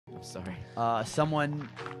I'm sorry. Someone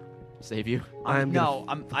Save you? I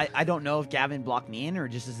don't know if Gavin blocked me in or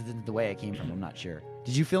just this isn't the way I came from. I'm not sure.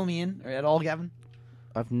 Did you fill me in at all, Gavin?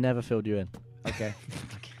 I've never filled you in. Okay.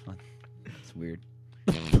 Okay, fine. It's weird.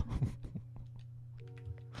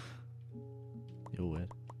 You're weird.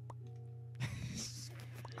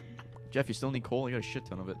 Jeff, you still need coal? I got a shit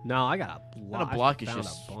ton of it. No, I got a block. Not a block is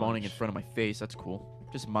just spawning in front of my face. That's cool.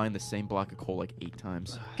 Just mine the same block of coal like 8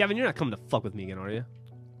 times. Gavin, you're not coming to fuck with me again, are you?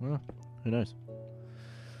 Well, who knows?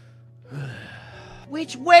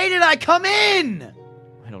 Which way did I come in?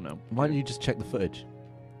 I don't know. Why don't you just check the footage?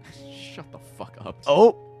 Shut the fuck up.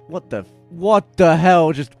 Oh, what the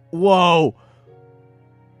hell? Just whoa,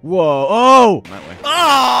 whoa, oh! That way.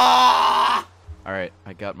 Ah! All right,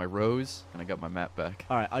 I got my rose and I got my map back.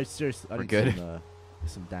 All right, I seriously, I We're need good.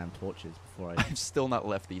 some damn torches before I. I've still not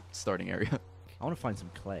left the starting area. I want to find some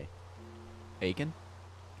clay. Aiken?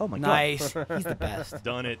 Oh my Nice. god! He's the best.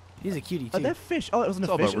 Done it. He's a cutie Are too. there fish? Oh, it wasn't It's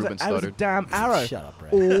all a fish. about It was a Ruben damn arrow. Shut up,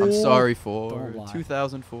 Brett. Oh, I'm sorry Don't for lie.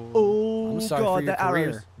 2004. Oh, I'm sorry god, for your the arrows.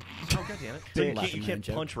 career. Oh, God damn it. So you Don't laugh can't, at me,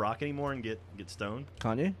 Joe. punch rock anymore and get stone?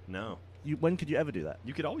 Can't you? No. When could you ever do that?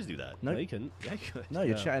 You could always do that. No, No, you couldn't. Yeah, you could. no,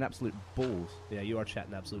 you're Yeah. chatting absolute balls. Yeah, you are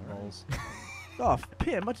chatting absolute balls. Oh,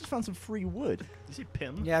 Pim, I just found some free wood. Did you say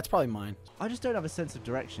Pim? Yeah, it's probably mine. I just don't have a sense of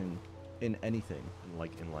direction in anything.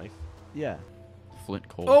 Like in life? Yeah. Flint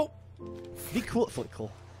coal. Oh, Be cool.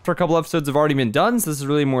 Cool. For a couple episodes have already been done, so this is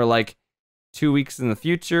really more like 2 weeks in the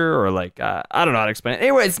future, or like, I don't know how to explain it.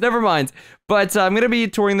 Anyways, never mind. But I'm going to be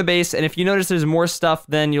touring the base, and if you notice there's more stuff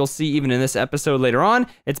than you'll see even in this episode later on,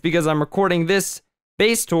 it's because I'm recording this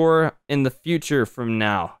base tour in the future from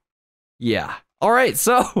now. Yeah. All right,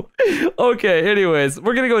 so, okay, anyways,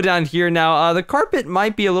 we're going to go down here now. The carpet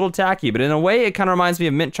might be a little tacky, but in a way, it kind of reminds me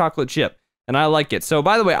of mint chocolate chip, and I like it. So,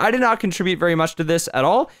 by the way, I did not contribute very much to this at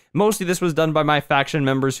all. Mostly this was done by my faction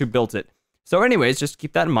members who built it. So anyways, just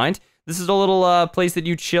keep that in mind. This is a little place that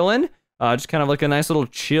you chill in. Just kind of like a nice little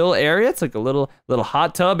chill area. It's like a little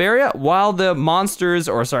hot tub area while the monsters,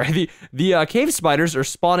 or sorry, the cave spiders are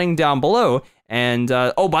spawning down below. And,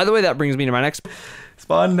 oh, by the way, that brings me to my next...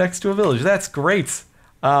 Spawn next to a village. That's great.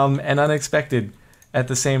 And unexpected at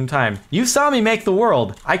the same time. You saw me make the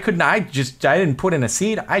world. I didn't put in a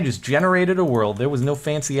seed. I just generated a world. There was no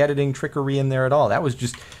fancy editing trickery in there at all. That was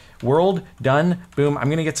just world done. Boom. I'm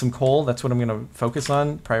going to get some coal. That's what I'm going to focus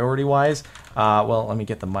on priority-wise. Well, let me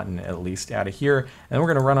get the mutton at least out of here. And then we're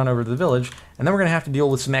going to run on over to the village. And then we're going to have to deal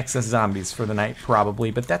with some excess zombies for the night, probably.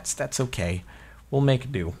 But that's okay. We'll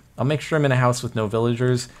make do. I'll make sure I'm in a house with no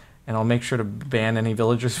villagers. And I'll make sure to ban any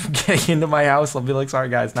villagers from getting into my house. I'll be like, sorry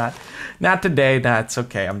guys, not today. That's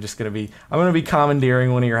okay. I'm gonna be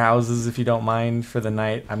commandeering one of your houses if you don't mind for the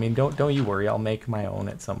night. I mean, don't you worry. I'll make my own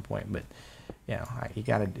at some point. But you know, you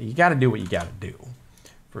gotta do what you gotta do.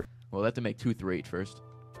 Well, we'll have to make 2 through 8 first.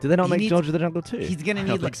 Do they not make Dodge of the Jungle 2? He's gonna I need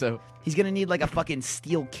don't like think so. he's gonna need like a fucking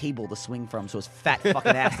steel cable to swing from, so his fat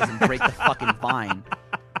fucking ass doesn't break the fucking vine.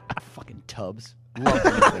 Fucking tubs. Love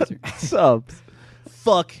Brendan Fraser. Subs.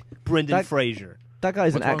 Fuck Brendan That- Fraser. That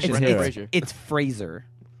guy's an What's wrong with action Brendan hero. Fraser? It's Fraser,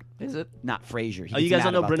 Is it? not Fraser. Oh, you guys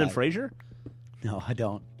don't know Brendan Fraser? No, I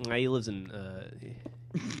don't. Nah, he lives in.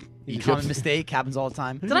 Common mistake happens all the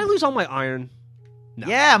time. Did I lose all my iron? No.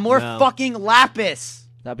 Yeah, more No. fucking lapis.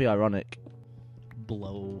 That'd be ironic.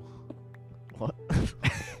 Blow. What?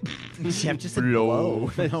 Jeff just said blow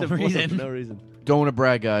for no reason. No reason. Don't want to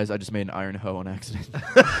brag, guys. I just made an iron hoe on accident.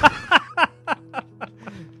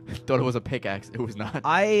 Thought it was a pickaxe. It was not.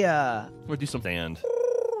 We'll do some Sand.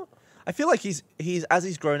 I feel like he's as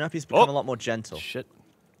he's grown up, he's become a lot more gentle. Shit.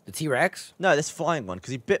 the T-Rex. No, this flying one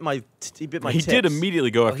because he bit my He tips. did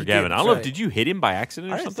immediately go after he Gavin. did, I don't know if right. did you hit him by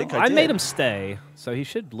accident or I don't something? think I did. made him stay, so he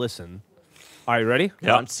should listen. All right, ready?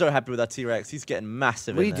 Yeah, I'm so happy with that T-Rex. He's getting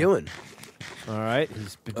massive. What are in you there. doing? All right.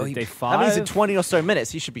 He's Oh, he- day That 5. means in 20 or so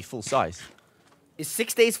minutes he should be full size. Is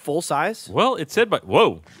 6 days full size? Well, it said by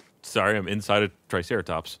whoa. Sorry, I'm inside a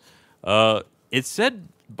Triceratops. It said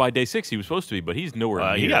by day 6 he was supposed to be, but he's nowhere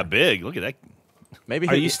near. He got big. Look at that. Maybe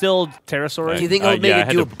Are you still pterosaur? Do you think it'll make yeah, I it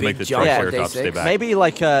had do a to big make the jump on day Triceratops stay 6? back. maybe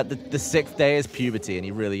like the 6th day is puberty and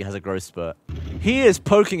he really has a growth spurt. He is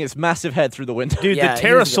poking his massive head through the window. Dude, Yeah, the he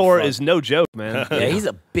doesn't give a pterosaur fuck. is no joke, man. Yeah, he's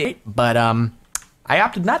a big. But I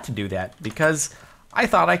opted not to do that because I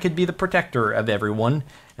thought I could be the protector of everyone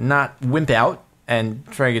and not wimp out and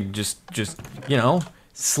try to just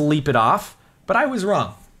sleep it off. But I was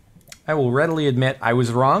wrong. I will readily admit I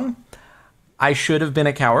was wrong. I should have been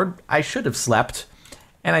a coward. I should have slept,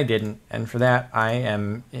 and I didn't. And for that, I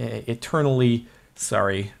am eternally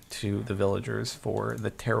sorry to the villagers for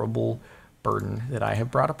the terrible burden that I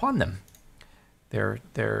have brought upon them.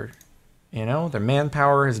 They're You know, their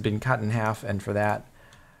manpower has been cut in half, and for that,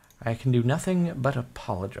 I can do nothing but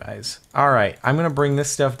apologize. All right, I'm going to bring this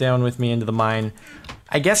stuff down with me into the mine.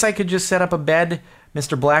 I guess I could just set up a bed.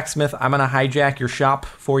 Mr. Blacksmith, I'm going to hijack your shop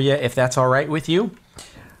for you, if that's all right with you.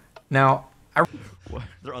 Now,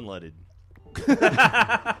 They're unleaded.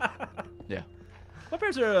 Yeah. My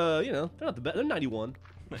parents are, you know, they're not the best. They're 91.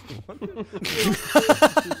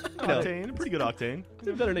 Octane, pretty good octane.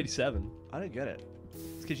 They're better than 87. I didn't get it.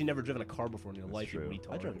 It's because you never driven a car before in your life, you true.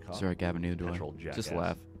 retard. I drove a car. Sorry, Gavin, neither do I. Petrol Just jackass.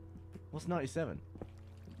 laugh. What's 97?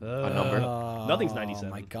 A number. Nothing's 97.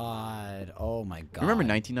 Oh my god. Oh my god. Remember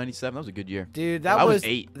 1997? That was a good year. Dude, that I was was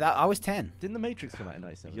 8. I was 10. Didn't The Matrix come out in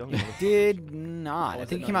 97? Young Did not. I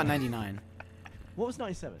think it came out in 99. What was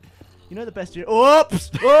 97? You know the best year? Oops!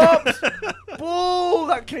 Oops! Bull!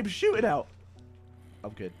 That came shooting out.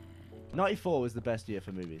 I'm good. 94 was the best year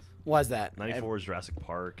for movies. Was that? 94 is Jurassic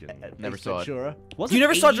Park. And Never saw it. Ventura. Wasn't You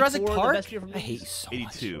never saw Jurassic 84 the Park? best year for I hate you movies? so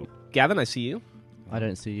 82. much. Gavin, I see you. I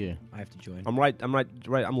don't see you. I have to join. I'm right.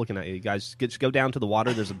 I'm looking at you guys. Just go down to the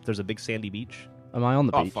water. There's a big sandy beach. Am I on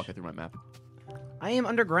the Oh, beach? fuck, I threw my map. I am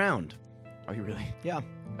underground. Are you really? Yeah.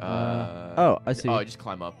 Oh, I see. Oh, I just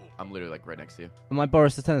climb up. I'm literally like right next to you. Am I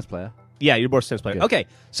Boris the tennis player? Yeah, you're Boris tennis player. Good. Okay,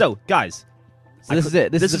 so guys, So this is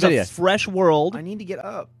it. This is the video. a fresh world. I need to get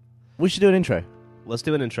up. We should do an intro. Let's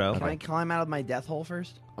do an intro. Can I climb out of my death hole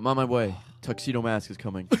first? I'm on my way. Tuxedo Mask is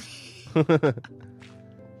coming.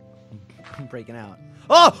 I'm breaking out.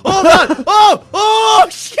 Oh! Oh God! Oh! Oh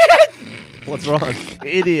shit! What's wrong?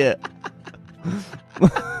 Idiot.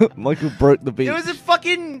 Michael broke the beach. It was a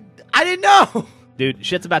fucking. I didn't know. Dude,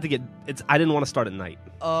 shit's about to get. I didn't want to start at night.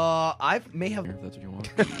 I may have. If that's what you want.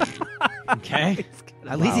 Okay.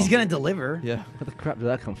 At least he's gonna deliver. Yeah. Where the crap did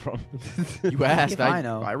that come from? You asked. if I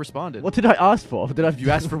know. I responded. What did I ask for? Did I? You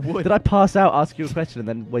asked for wood. Did I pass out, ask you a question, and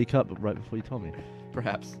then wake up right before you told me?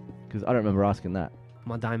 Perhaps. Because I don't remember asking that.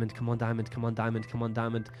 Come on, diamond. Come on, diamond. Come on, diamond. Come on,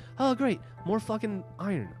 diamond. Oh, great. More fucking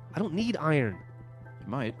iron. I don't need iron. You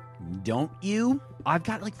might. Don't you? I've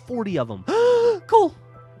got like 40 of them. Cool.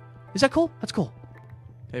 Is that cool? That's cool.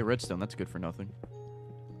 Hey, redstone. That's good for nothing.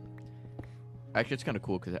 Actually, it's kind of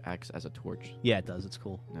cool because it acts as a torch. Yeah, it does. It's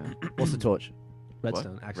cool. Yeah. What's the torch?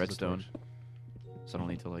 Redstone. acts as a Redstone. torch. So I don't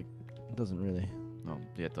need to like. It doesn't really. Oh,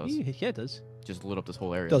 yeah, it does. Yeah, it does. Just lit up this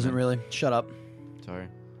whole area. Doesn't man. really. Shut up. Sorry.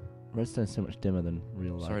 Redstone's so much dimmer than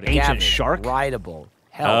real life. Sorry to Ancient Gavin, shark? Rideable.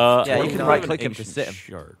 Hell. Yeah, you can right-click him to sit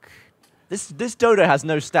him. This dodo has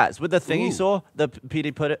no stats. With the thing you saw, the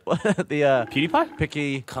PD put it, the PewDiePie?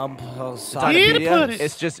 picky Compulsory. Encyclopedia,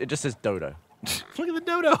 it just says dodo. Look at the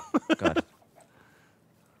dodo. God.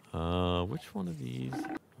 Which one of these?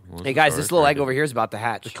 Hey guys, this little egg over here is about to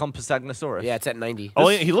hatch. The Compsognasaurus. Yeah, it's at 90. Oh,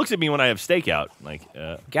 he looks at me when I have stakeout. Like,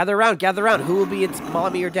 Gather around, gather around. Who will be its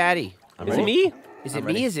mommy or daddy? Is it me? Is it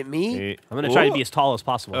me? Is it me? I'm going to try to be as tall as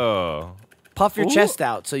possible. oh. Puff your chest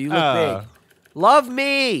out so you look big. Love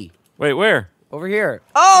me. Wait, where? Over here.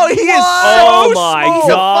 Oh, he is Oh my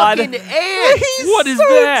God! Fucking ant. What is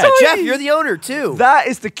that? Jeff, you're the owner too. That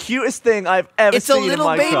is the cutest thing I've ever It's a seen little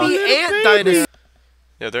in baby Minecraft. ant dinosaur.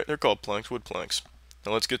 Yeah, they're called planks, wood planks.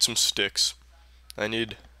 Now let's get some sticks. I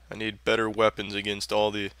need better weapons against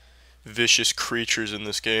all the vicious creatures in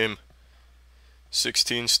this game.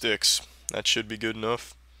 16 sticks. That should be good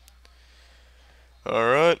enough. All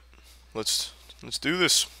right, let's do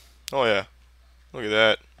this. Oh yeah, look at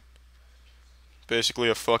that. Basically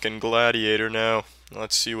a fucking gladiator now.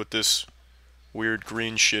 Let's see what this weird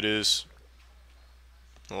green shit is.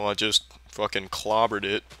 Oh, I just fucking clobbered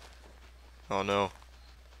it. Oh no.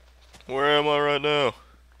 Where am I right now?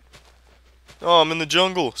 Oh, I'm in the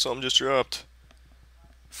jungle. Something just dropped.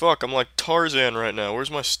 Fuck, I'm like Tarzan right now.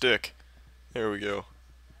 Where's my stick? There we go.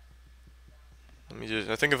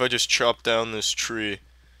 I think if I just chop down this tree.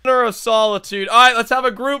 Honor of solitude. All right, let's have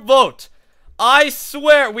a group vote. I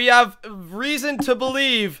swear we have reason to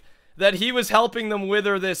believe that he was helping them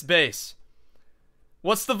wither this base.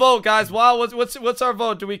 What's the vote, guys? Wow, what's our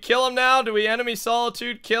vote? Do we kill him now? Do we enemy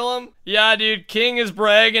solitude kill him? Yeah, dude, King is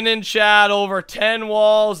bragging in chat over 10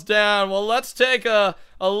 walls down. Well, let's take a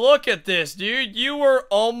look at this, dude. You were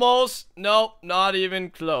almost, nope, not even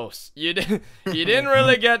close. You didn't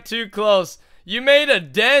really get too close. You made a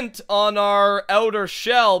dent on our outer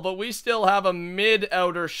shell, but we still have a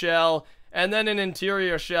mid-outer shell and then an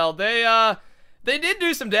interior shell. They did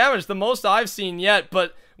do some damage, the most I've seen yet,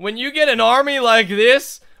 but when you get an army like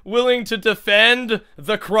this, willing to defend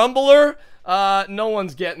the crumbler, no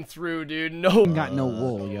one's getting through, dude. No. Got no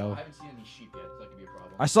wool, yo. I haven't seen any sheep yet, so that could be a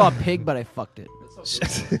problem. I saw a pig, but I fucked it.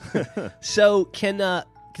 So,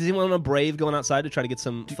 does anyone want a brave going outside to try to get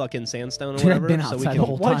some fucking sandstone or Dude, I've whatever? been so we outside can the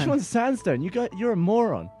whole Why time. do you want sandstone? You're a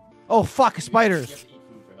moron. Oh fuck, a spider.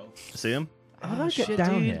 See him? How did I get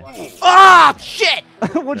down here? Ah, shit!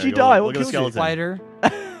 What'd you die? What Look at the killed you? skeleton.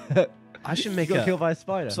 Spider. I should make You got a. killed by a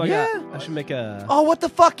spider. So I should make a. Oh, what the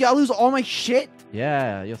fuck? I lose all my shit?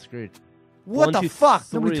 Yeah, you're screwed. What 1, the 2, fuck?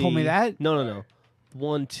 Nobody 3. told me that. No.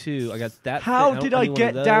 1, 2. I got that. How thing. did I I need one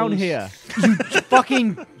of get down those. here?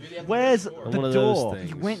 Fucking Where's One the of those door? things.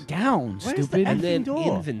 you went down, Where's the stupid. And then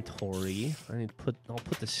door? inventory. I need to put. I'll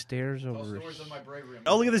put the stairs over.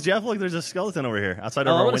 Oh, look at this, Jeff. Look, there's a skeleton over here outside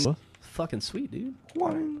of Oh, our what window. fucking sweet, dude.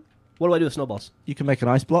 What do I do with snowballs? You can make an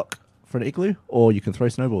ice block for an igloo, or you can throw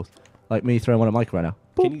snowballs. Like me throwing one at Mike right now.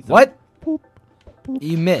 Can you What?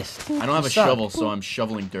 You missed. I don't have a suck. shovel, so I'm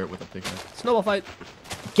shoveling dirt with a pickaxe. Snowball fight.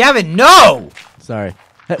 Gavin, no! Sorry.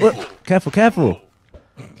 Hey, look, careful, careful.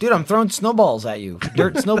 Dude, I'm throwing snowballs at you.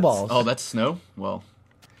 Dirt snowballs. Oh, that's snow? Well,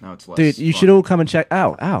 now it's less. Dude, you fun. should all come and check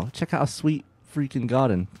out. Check out our sweet freaking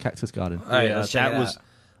garden, cactus garden. All right, Yeah, let's check that it was out.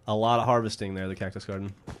 a lot of harvesting there. The cactus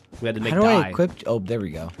garden. We had to make How do I dye. equip? Oh, there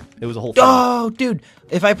we go. It was a whole thing. Oh, dude,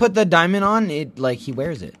 if I put the diamond on, it like he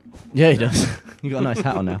wears it. Yeah, he does. You got a nice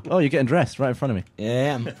hat on now. Oh, you're getting dressed right in front of me.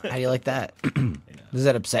 Yeah. How do you like that? Does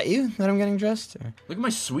that upset you that I'm getting dressed? Or? Look at my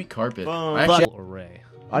sweet carpet. Boom. I actually, Array.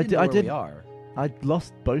 I didn't know where did. we are. I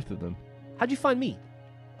lost both of them. How'd you find me?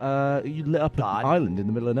 You lit up an island in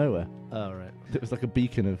the middle of nowhere. Oh right. It was like a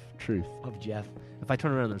beacon of truth. Of Jeff. If I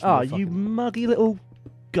turn around, there's Oh, no you fucking... muggy little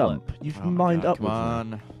gump. You've oh my mined God, up come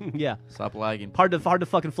with me. on. Yeah. Stop lagging. Hard to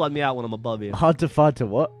fucking flood me out when I'm above you. Hard to fart to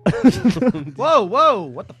what? Whoa,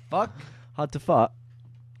 what the fuck? Hard to fart.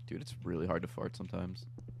 Dude, it's really hard to fart sometimes.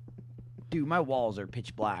 Dude, my walls are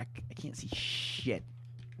pitch black. I can't see shit.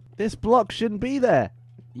 This block shouldn't be there.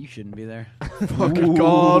 You shouldn't be there. Fucking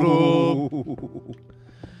got him.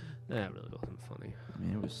 That really wasn't funny. I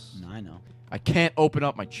mean, it was. No, I know. I can't open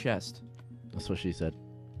up my chest. That's what she said.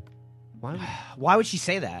 Why? Why would she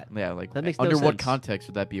say that? Yeah, like That makes no under what sense. context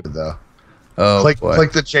would that be? Though. Oh,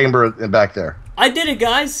 Click the chamber back there. I did it,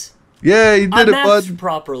 guys. Yeah, you I did it, matched bud.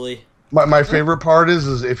 properly. My favorite part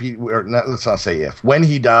is if he, or not, let's not say if, when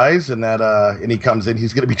he dies and that and he comes in,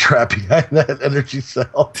 he's gonna be trapped behind that energy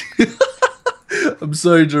cell. I'm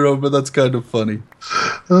sorry, Jerome, but that's kind of funny.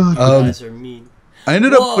 You guys are mean. I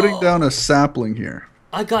ended up putting down a sapling here.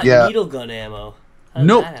 I got needle gun ammo. How did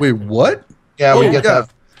No, that wait, happen? what? Yeah, we get yeah. that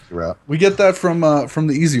route. We get that from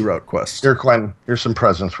the easy route quest. Here, Quentin, here's some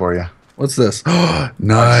presents for you. What's this?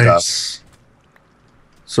 Nice.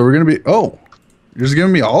 So we're gonna be. Oh, you're just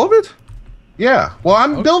giving me all of it? Yeah. Well,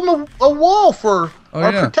 I'm building a wall for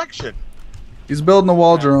our yeah. protection. He's building a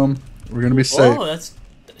wall, Jerome. We're gonna be safe. Oh, that's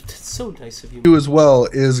so nice of you. Do as well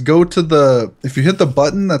is go to the, if you hit the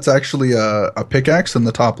button that's actually a pickaxe in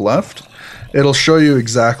the top left, it'll show you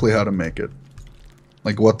exactly how to make it,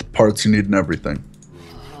 like what the parts you need and everything.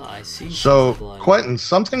 I see. So, Quentin,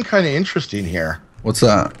 something kind of interesting here. What's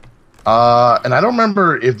that? And I don't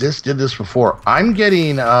remember if this did this before. I'm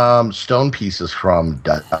getting stone pieces from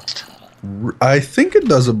dust. I think it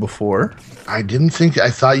does it before. I didn't think.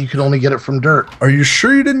 I thought you could only get it from dirt. Are you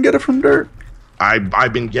sure you didn't get it from dirt?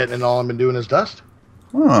 I've been getting it. All I've been doing is dust.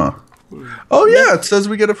 Huh. Oh yeah, it says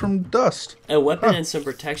we get it from dust. A weapon and some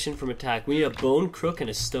protection from attack. We need a bone crook and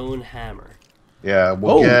a stone hammer. Yeah,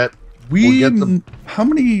 we'll get the. How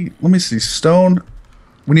many? Let me see. Stone.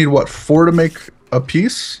 We need what? 4 to make a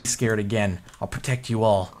piece. Scared again. I'll protect you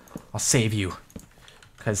all. I'll save you.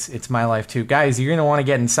 Because it's my life too. Guys, you're gonna want to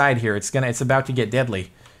get inside here. It's about to get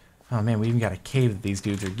deadly. Oh man, we even got a cave that these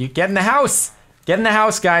dudes are. Get in the house! Get in the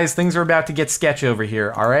house, guys. Things are about to get sketch over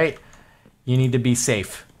here, alright? You need to be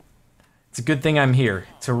safe. It's a good thing I'm here.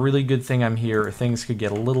 It's a really good thing I'm here, or things could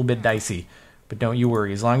get a little bit dicey. But don't you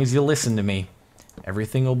worry. As long as you listen to me,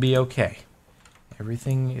 everything will be okay.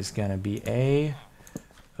 Everything is gonna be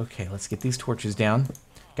okay, let's get these torches down.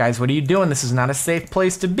 Guys, what are you doing? This is not a safe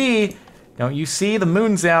place to be. Don't you see? The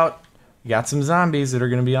moon's out. We got some zombies that are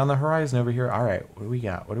going to be on the horizon over here. All right, what do we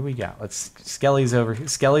got? What do we got? Skelly's over here.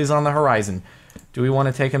 Skelly's on the horizon. Do we want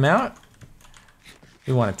to take him out?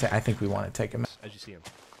 I think we want to take him out. As you see him.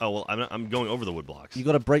 Oh, well, I'm going over the wood blocks. You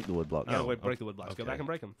got to break the wood blocks. Oh, Wait, break the wood blocks. Go back and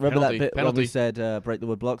break them. Remember Penalty, that bit when penalty. we said break the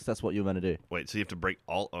wood blocks? That's what you were meant to do. Wait, so you have to break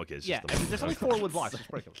all? Okay, it's Yeah, just the there's only 4 wood blocks. Just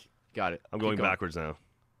break them. Got it. I'm going backwards now.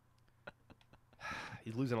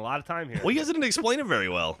 He's losing a lot of time here. Well, you guys didn't explain it very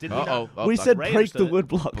well. Did we not? We said Ray break the understood it. wood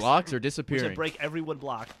blocks. Blocks are We disappearing. said break every wood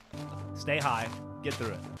block. Stay high. Get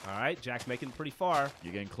through it. All right, Jack's making it pretty far.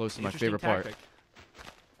 You're getting close to my Interesting favorite part. tactic.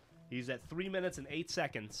 He's at 3 minutes and 8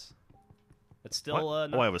 seconds. It's still What?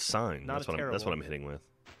 not, I have a sign. not That's a what terrible. I'm hitting with.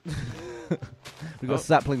 We've got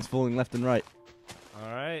saplings falling left and right. All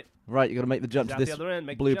right. Right, you got to make the jump He's to out this the other end.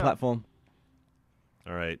 Make the blue jump. platform.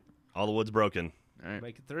 All right, all the wood's broken. Alright.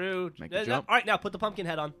 Make it through. Make the jump. All right, now put the pumpkin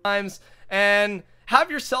head on. And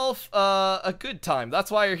have yourself a good time.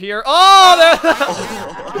 That's why you're here. Oh,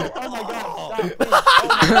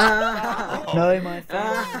 No, my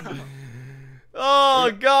phone.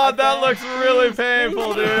 oh God, that looks really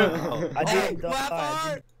painful, dude. I didn't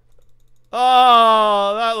die.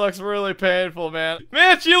 Oh, that looks really painful, man.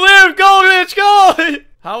 Mitch, you live! Go, Mitch, go!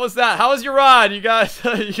 How was that? How was your ride? You guys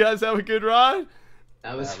have a good ride?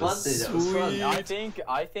 That was fun. That was fun. I think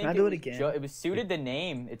I do it again? It was suited the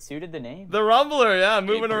name. It suited the name. The Rumbler, yeah,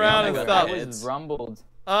 moving around and stuff. I was rumbled.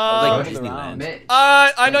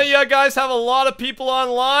 I know you guys have a lot of people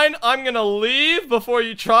online. I'm gonna leave before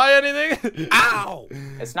you try anything. Ow!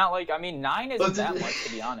 It's not like, I mean, 9 isn't that much,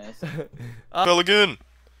 to be honest. Fell again.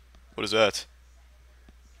 What is that?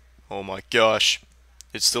 Oh my gosh.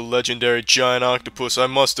 It's the legendary giant octopus. I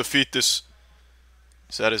must defeat this.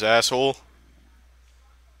 Is that his asshole?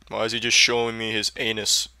 Why is he just showing me his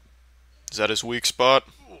anus? Is that his weak spot?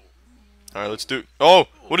 Alright, let's do it. Oh!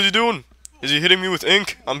 What is he doing? Is he hitting me with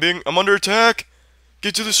ink? I'm under attack!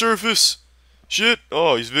 Get to the surface! Shit!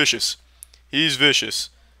 Oh, he's vicious. He's vicious.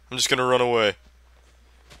 I'm just gonna run away.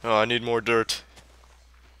 Oh, I need more dirt.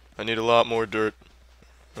 I need a lot more dirt.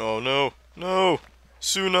 Oh no. No!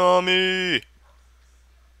 Tsunami!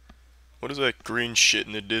 What is that green shit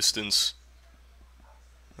in the distance?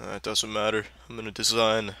 It doesn't matter. I'm gonna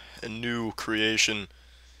design a new creation.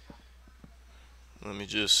 Let me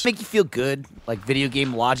just... Make you feel good, like video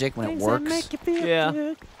game logic when it works.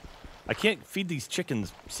 Yeah. I can't feed these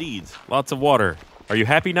chickens seeds. Lots of water. Are you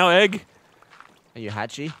happy now, Egg? Are you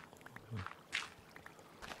hatchy?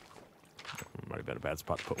 Might have been a bad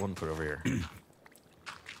spot to put one foot over here.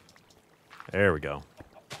 There we go.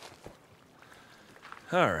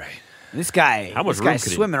 All right. This guy, How much this room guy's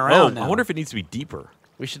could swimming it... around Oh, now. I wonder if it needs to be deeper.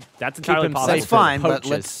 We should. That's keep entirely him possible. That's fine, but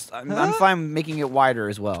poaches. I'm fine making it wider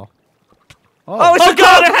as well. Oh, it's Oh,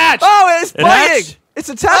 God, it hatched! Oh, it's It biting! hatched? It's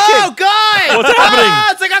attacking! Oh, God! What's happening?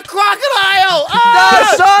 Ah, it's like a crocodile! No,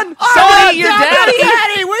 Ah! son! Somebody, your Daddy!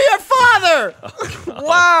 daddy! We're your father!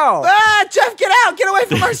 Wow! Ah, Jeff, get out! Get away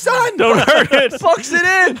from our son! Don't hurt it! Fucks it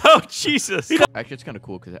in! Oh, Jesus. Actually, it's kind of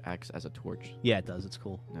cool because it acts as a torch. Yeah, it does. It's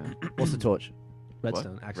cool. Yeah. What's the torch?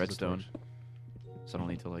 Redstone. What? Acts as a Redstone. torch. So I don't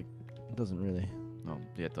need to, like... It doesn't really. Oh,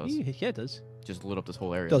 yeah, it does. Yeah, it does. Just lit up this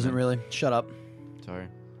whole area. Doesn't man. really. Shut up. Sorry.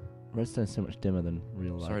 Redstone's so much dimmer than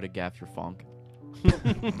real life. Sorry to gaff your funk. I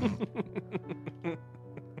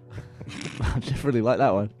just really like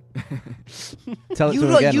that one. Tell it You to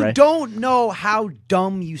him don't- again, you Ray. don't know how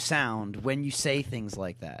dumb you sound when you say things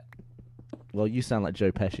like that. Well, you sound like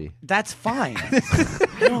Joe Pesci. That's fine.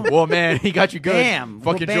 Whoa, man, he got you good. Bam.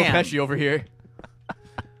 Fucking Well, Joe bam. Pesci over here.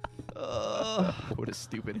 What a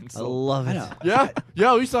stupid insult. I love it.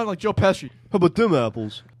 Yeah, you sound like Joe Pesci. How about them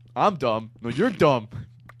apples? I'm dumb. No, you're dumb.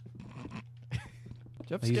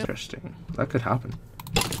 Jeff's scared. Interesting. That could happen.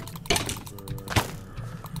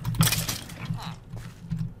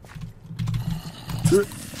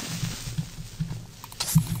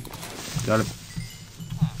 Got him.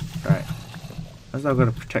 Right. How's that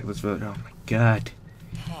gonna protect this village? Oh my god.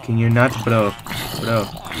 Can you not, bro? Bro.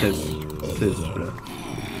 This, bro.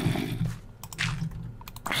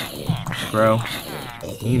 Bro.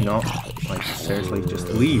 Can you not, like, seriously just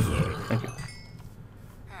leave? Thank you.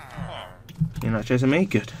 You're not chasing me?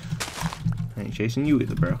 Good. I ain't chasing you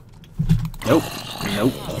either, bro. Nope.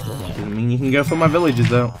 Nope. Doesn't mean you can go for my villages,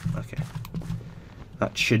 though. Okay.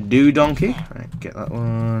 That should do, donkey. Right, get that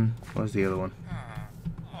one. Where's the other one?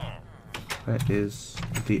 Where is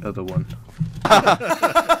the other one?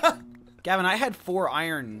 Gavin, I had 4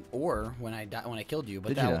 iron ore when I killed you,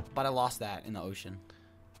 but Did you? but I lost that in the ocean.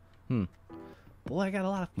 Boy, I got a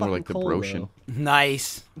lot of More fucking like the coal, Broshin. though.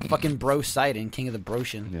 Nice. Fucking bro sighting, king of the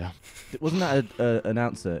Broshin. Yeah. Wasn't that an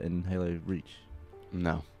announcer in Halo Reach?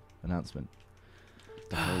 No. Announcement. What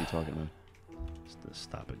the hell are you talking about?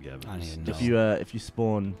 Stop it, Gavin. I don't even If know. you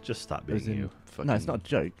spawn, Just stop as being in- you. no, it's not a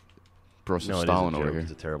joke. Broseph No, it is a Stalin joke. over here.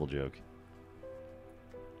 It's a terrible joke.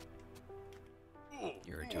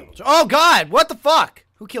 You're a total. Oh God! What the fuck?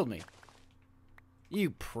 Who killed me?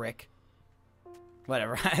 You prick.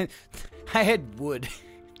 Whatever. I had wood.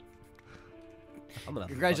 I'm gonna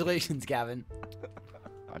Congratulations, Gavin.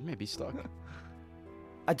 I may be stuck.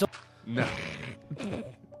 I told. No.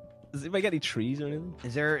 Does anybody got any trees or anything?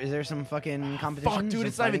 Is there some fucking competition? Fuck, dude,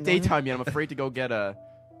 it's not even daytime yet. I'm afraid to go get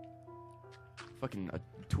fucking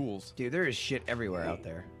tools. Dude, there is shit everywhere out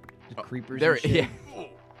there. Creepers. There, and shit. yeah.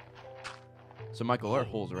 So Michael, our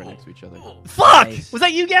holes are right next to each other. Fuck! Nice. Was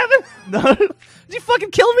that you, Gavin? No. Did you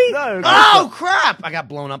fucking kill me? No. Oh crap! I got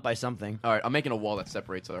blown up by something. All right, I'm making a wall that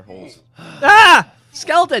separates our holes. Ah!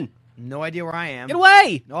 Skeleton! No idea where I am. Get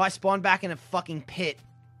away! No, I spawned back in a fucking pit.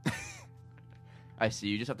 I see.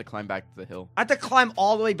 You just have to climb back to the hill. I have to climb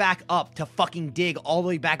all the way back up to fucking dig all the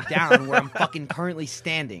way back down where I'm fucking currently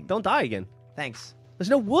standing. Don't die again. Thanks. There's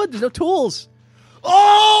no wood. There's no tools.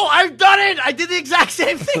 Oh, I've done it! I did the exact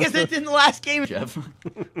same thing as I did in the last game. Jeff.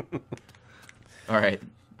 All right.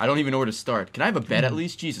 I don't even know where to start. Can I have a bed at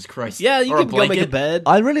least? Jesus Christ. Yeah, you or can a go blanket? make a bed.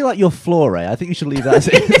 I really like your floor, Ray. I think you should leave that as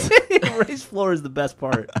is. Ray's floor is the best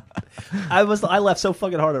part. I left so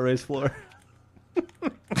fucking hard at Ray's floor.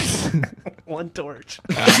 One torch.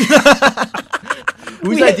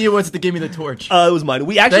 Whose idea was it to give me the torch? It was mine.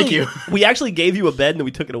 We actually, Thank you. We actually gave you a bed and then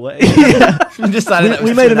we took it away.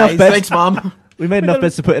 We made enough beds. Thanks, Mom. We made enough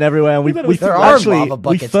beds to put in everywhere, and we There are actually lava we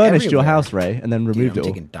buckets furnished your everywhere. house, Ray, and then removed I'm it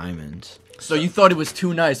all. taking diamonds. So you thought it was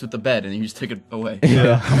too nice with the bed, and you just took it away.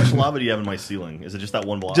 Yeah. How much lava do you have in my ceiling? Is it just that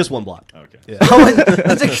one block? Just one block. Okay. Yeah.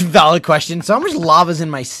 That's a valid question. So how much lava's in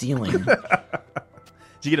my ceiling? Did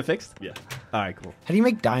you get it fixed? Yeah. All right, cool. How do you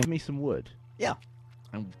make diamonds? Give me some wood. Yeah.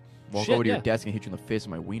 I'll walk Shit, over to your yeah. desk and hit you in the face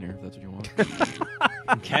with my wiener, if that's what you want.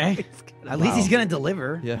 Okay. At least he's gonna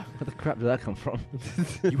deliver. Yeah. Where the crap did that come from?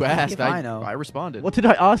 You asked. If I know. I responded. What did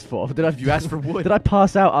I ask for? You asked for wood. Did I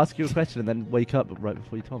pass out, ask you a question, and then wake up right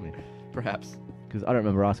before you told me? Perhaps. Because I don't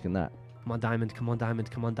remember asking that. Come on, diamond. Come on,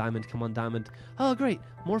 diamond. Come on, diamond. Come on, diamond. Oh, great.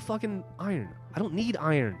 More fucking iron. I don't need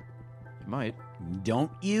iron. You might.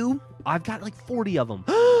 Don't you? I've got like 40 of them.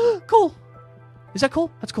 Cool. Is that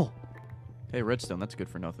cool? That's cool. Hey, redstone. That's good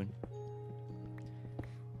for nothing.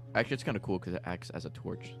 Actually, it's kind of cool because it acts as a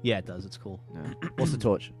torch. Yeah, it does. It's cool. Yeah. What's the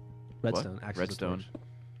torch? Redstone. What? Acts Redstone. As a torch.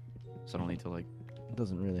 So I don't need to like. It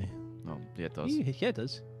doesn't really. Oh, yeah, it does. Yeah, it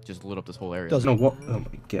does. Just lit up this whole area. Doesn't know what. Oh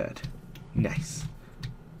my god. Nice.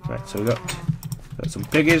 Right, so we got some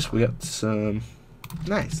piggies. We got some.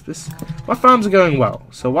 Nice. My farms are going well.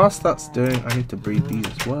 So whilst that's doing, I need to breed these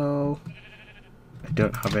as well. I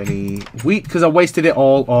don't have any wheat because I wasted it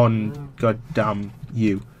all on goddamn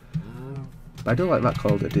you. But I do like that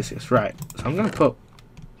called Odysseus. Right, so I'm going to put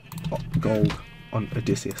gold on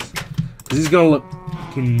Odysseus. Because he's going to look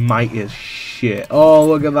fucking mighty as shit. Oh,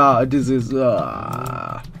 look at that, Odysseus.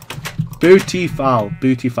 Booty foul.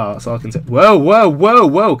 Booty foul, that's all I can say. Whoa, whoa, whoa,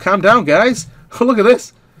 whoa. Calm down, guys. Look at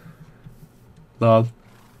this. Lol.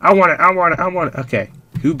 I want it, I want it, I want it. Okay,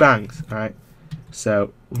 who bangs? Alright.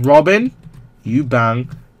 So, Robin, you bang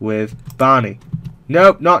with Barney.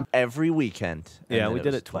 Nope, not every weekend. And Yeah, then we it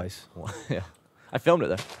did was it twice. Yeah, I filmed it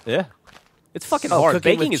though. Yeah, it's fucking Oh, hard.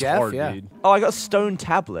 cooking Baking with is Jeff, hard, yeah. dude. Oh, I got a stone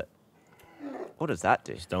tablet. What does that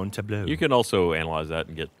do? Stone tableau. You can also analyze that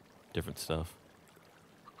and get different stuff.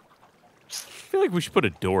 I feel like we should put a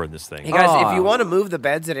door in this thing. Hey guys, if you want to move the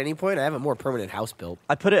beds at any point, I have a more permanent house built.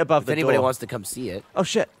 I put it above if the anybody door. wants to come see it. Oh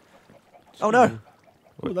shit! Oh no!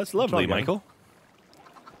 Oh, that's lovely, Michael.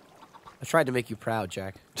 I tried to make you proud,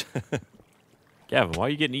 Jack. Gavin, why are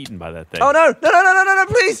you getting eaten by that thing? Oh no! No! No! No! No! No! No!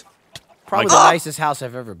 Please! Probably Michael. the nicest house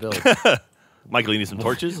I've ever built. Michael, you need some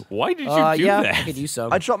torches? Why did you do yeah, that? I could use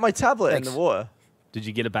some. I dropped my tablet Thanks. in the water. Did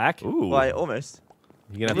you get it back? Ooh. Well, almost.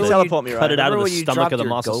 You're gonna You have to teleport me, cut right? it out of Remember the when you stomach dropped of the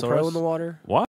your GoPro in Mossasaurus. the water? What?